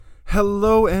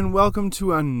Hello and welcome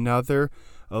to another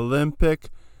Olympic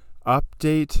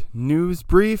update news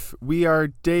brief. We are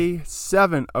day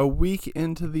 7, a week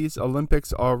into these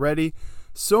Olympics already.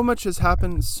 So much has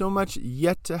happened, so much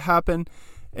yet to happen,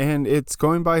 and it's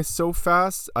going by so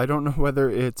fast. I don't know whether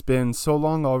it's been so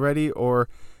long already or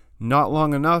not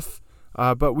long enough,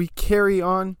 but we carry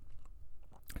on.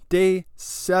 Day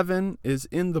 7 is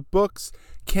in the books.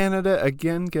 Canada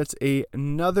again gets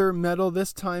another medal,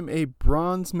 this time a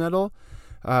bronze medal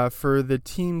for the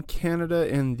Team Canada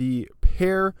in the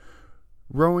pair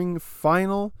rowing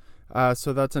final.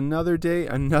 So that's another day,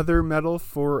 another medal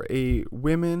for a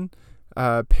women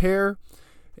pair.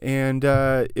 And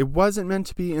it wasn't meant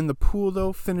to be in the pool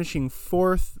though, finishing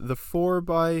 4th, the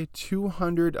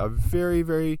 4x200, a very,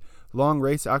 very long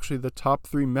race. Actually, the top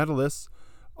 3 medalists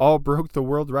all broke the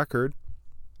world record.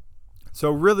 So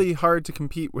really hard to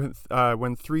compete with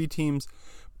when 3 teams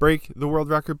break the world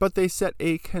record, but they set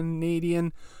a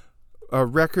Canadian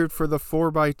record for the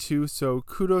 4x2, so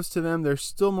kudos to them. There's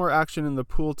still more action in the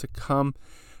pool to come,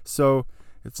 so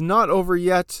it's not over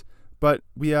yet, but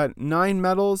we had 9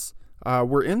 medals.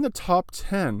 We're in the top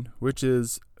 10, which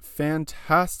is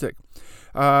fantastic.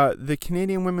 The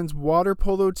Canadian women's water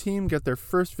polo team get their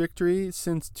first victory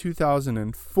since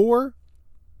 2004.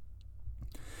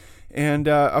 And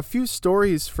a few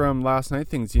stories from last night,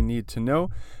 things you need to know.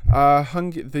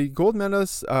 The gold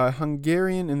medalist,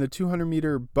 Hungarian in the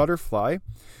 200-meter butterfly,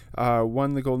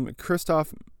 won the gold.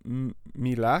 Christoph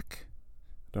Milak.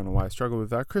 Don't know why I struggle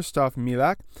with that. Christoph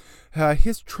Milak.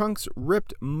 His trunks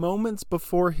ripped moments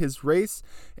before his race,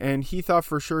 and he thought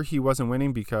for sure he wasn't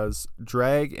winning because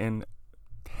drag and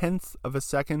tenths of a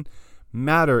second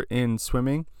matter in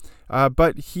swimming,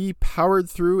 but he powered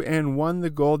through and won the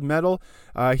gold medal.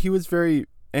 He was very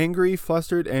angry,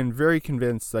 flustered, and very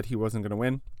convinced that he wasn't going to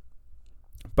win,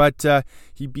 but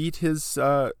he beat his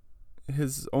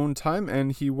own time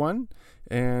and he won,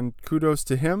 and kudos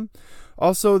to him.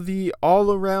 Also, the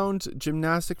all-around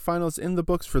gymnastic finals in the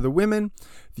books for the women.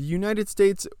 The United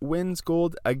States wins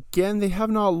gold again. They have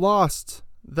not lost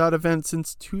that event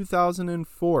since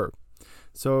 2004.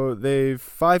 So they've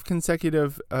 5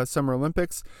 consecutive Summer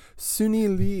Olympics.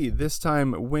 Suni Lee this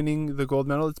time winning the gold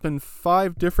medal. It's been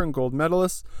 5 different gold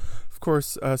medalists. Of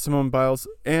course, Simone Biles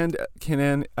and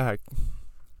Canadian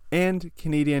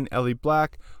Ellie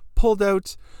Black pulled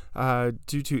out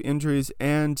due to injuries,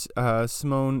 and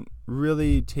Simone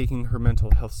really taking her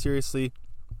mental health seriously.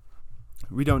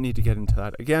 We don't need to get into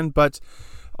that again, but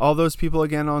all those people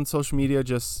again on social media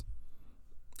just...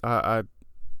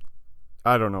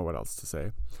 I don't know what else to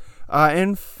say.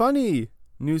 And funny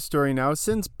news story now,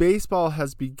 since baseball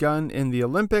has begun in the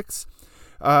Olympics,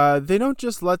 they don't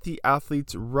just let the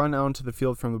athletes run out onto the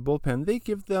field from the bullpen. They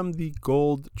give them the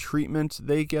gold treatment.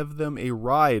 They give them a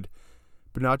ride,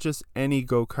 but not just any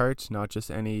go-kart, not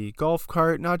just any golf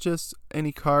cart, not just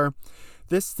any car.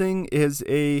 This thing is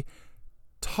a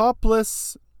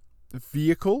topless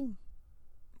vehicle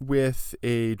with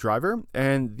a driver,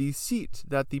 and the seat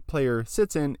that the player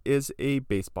sits in is a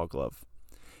baseball glove.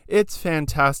 It's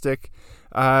fantastic.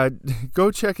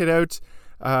 Go check it out.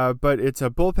 But it's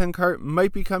a bullpen cart.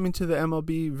 Might be coming to the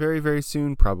MLB very, very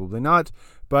soon. Probably not.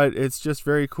 But it's just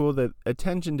very cool, that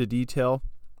attention to detail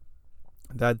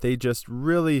that they just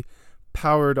really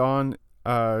powered on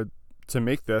to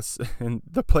make this. And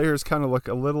the players kind of look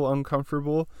a little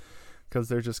uncomfortable, because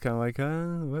they're just kind of like,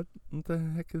 what the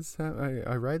heck is that?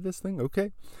 I ride this thing?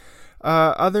 Okay.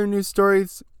 Other news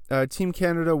stories. Team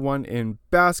Canada won in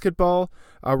basketball.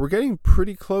 We're getting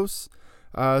pretty close.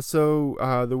 So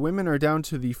the women are down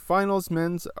to the finals.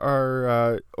 Men's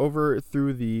are over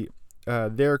through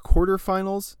their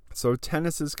quarterfinals. So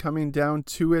tennis is coming down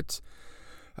to it.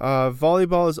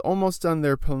 Volleyball is almost done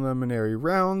their preliminary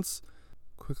rounds.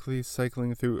 Quickly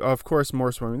cycling through, of course,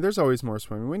 more swimming. There's always more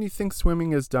swimming. When you think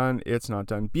swimming is done, it's not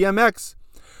done. BMX,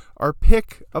 our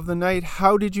pick of the night.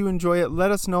 How did you enjoy it?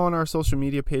 Let us know on our social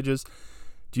media pages.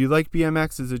 Do you like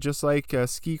BMX? Is it just like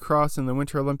ski cross in the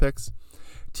Winter Olympics?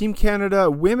 Team Canada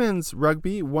women's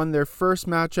rugby won their first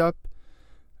matchup.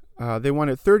 They won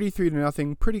it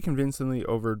 33-0, pretty convincingly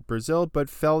over Brazil, but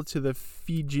fell to the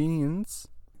Fijians?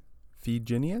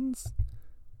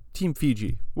 Team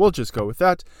Fiji. We'll just go with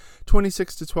that.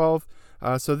 26-12.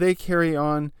 So they carry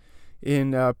on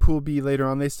in Pool B later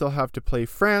on. They still have to play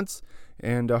France,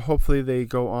 and hopefully they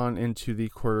go on into the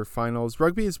quarterfinals.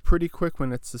 Rugby is pretty quick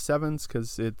when it's the sevens,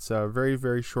 because it's very,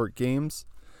 very short games.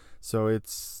 So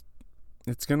it's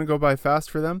going to go by fast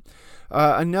for them.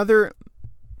 Another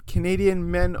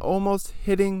Canadian men almost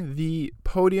hitting the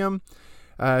podium.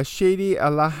 Shady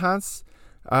Alahans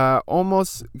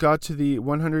almost got to the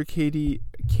 100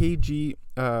 kg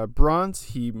bronze.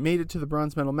 He made it to the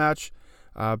bronze medal match,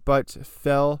 but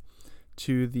fell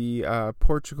to the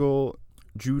Portugal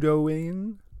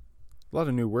judoan. A lot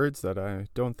of new words that I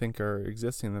don't think are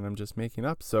existing that I'm just making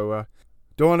up. So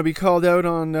don't want to be called out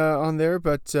on there,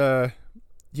 but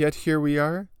yet here we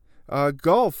are.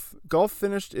 Golf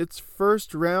finished its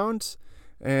first round,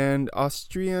 and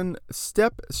Austrian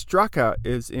Step Straka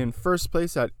is in first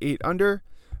place at 8 under.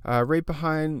 Right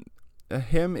behind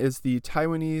him is the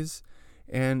Taiwanese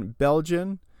and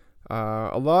Belgian.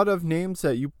 A lot of names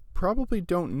that you probably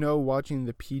don't know watching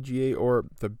the PGA, or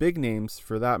the big names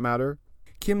for that matter.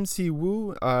 Kim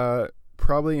Si-woo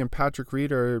probably and Patrick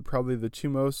Reed are probably the two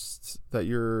most that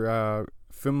you're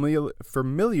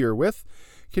familiar with.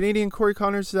 Canadian Corey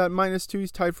Connors is at -2.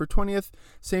 He's tied for 20th.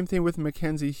 Same thing with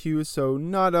Mackenzie Hughes, so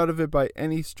not out of it by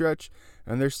any stretch.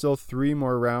 And there's still 3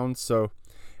 more rounds, so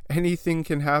anything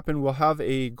can happen. We'll have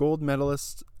a gold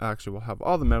medalist. Actually, we'll have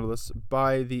all the medalists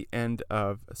by the end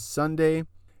of Sunday.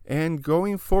 And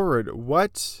going forward,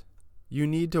 what you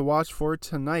need to watch for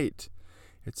tonight.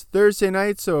 It's Thursday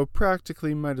night, so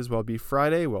practically might as well be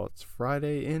Friday. Well, it's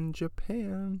Friday in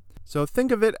Japan. So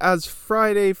think of it as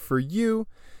Friday for you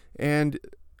and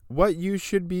what you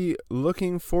should be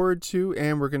looking forward to.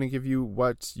 And we're going to give you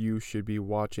what you should be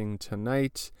watching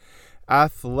tonight.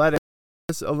 Athletics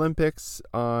Olympics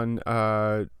on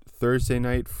Thursday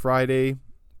night, Friday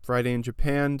in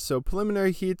Japan. So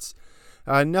preliminary heats,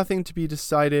 nothing to be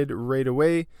decided right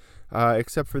away.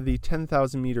 Except for the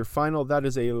 10,000 meter final. That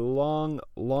is a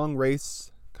long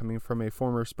race coming from a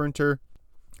former sprinter.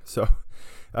 So,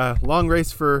 long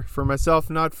race for myself,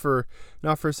 not for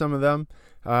some of them.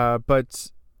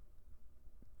 But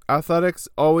athletics,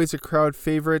 always a crowd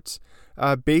favorite.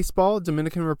 Baseball,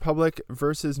 Dominican Republic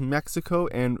versus Mexico,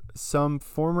 and some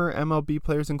former MLB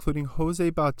players, including Jose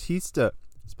Bautista,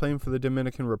 is playing for the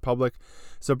Dominican Republic.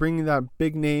 So bringing that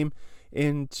big name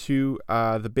into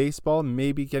the baseball,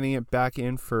 maybe getting it back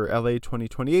in for LA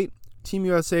 2028. Team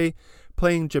USA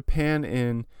playing Japan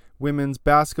in women's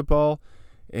basketball,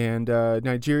 and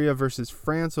Nigeria versus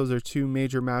France. Those are 2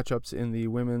 major matchups in the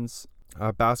women's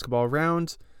basketball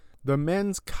round. The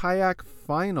men's kayak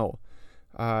final.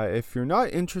 If you're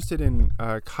not interested in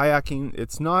kayaking,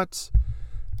 it's not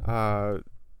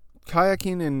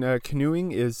kayaking and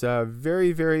canoeing is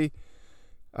very, very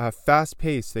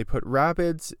fast-paced. They put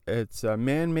rapids. It's a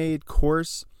man-made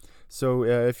course. So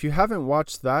if you haven't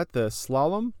watched that, the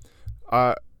slalom,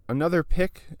 another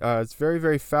pick. It's very,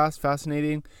 very fast,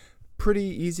 fascinating, pretty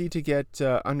easy to get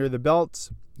under the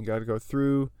belt. You got to go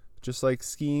through, just like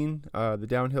skiing, the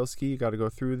downhill ski. You got to go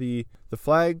through the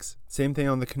flags. Same thing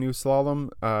on the canoe slalom.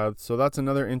 So that's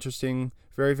another interesting,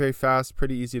 very, very fast,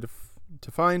 pretty easy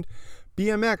to find.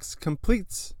 BMX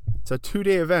completes. It's a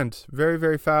 2-day event. Very,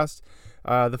 very fast.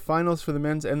 The finals for the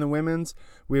men's and the women's.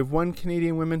 We have 1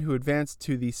 Canadian woman who advanced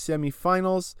to the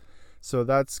semifinals. So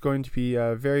that's going to be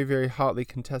very, very hotly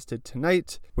contested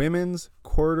tonight. Women's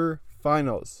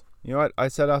quarterfinals. You know what? I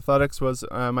said athletics was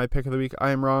my pick of the week. I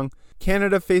am wrong.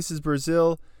 Canada faces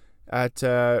Brazil at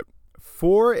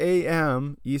 4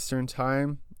 a.m. Eastern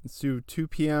Time. Let's do 2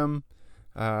 p.m.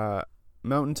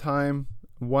 Mountain Time,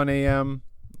 1 a.m.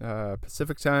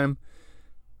 Pacific Time.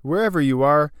 Wherever you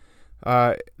are.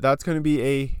 That's going to be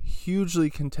a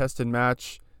hugely contested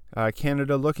match.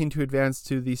 Canada looking to advance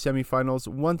to the semifinals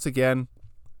once again.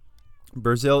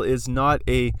 Brazil is not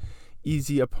a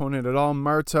easy opponent at all.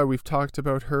 Marta, we've talked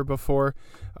about her before,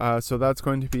 so that's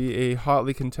going to be a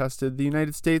hotly contested. The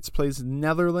United States plays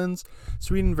Netherlands,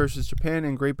 Sweden versus Japan,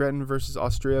 and Great Britain versus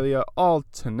Australia all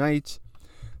tonight.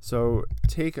 So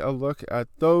take a look at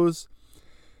those.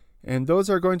 And those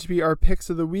are going to be our picks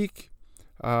of the week.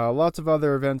 Lots of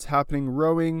other events happening.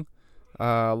 Rowing,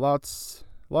 lots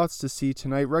to see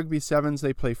tonight. Rugby sevens,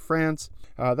 they play France.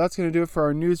 That's going to do it for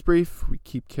our news brief. We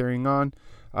keep carrying on.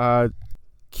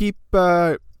 Keep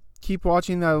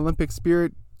watching that Olympic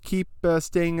spirit. Keep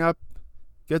staying up.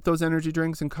 Get those energy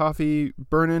drinks and coffee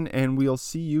burning, and we'll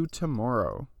see you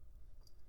tomorrow.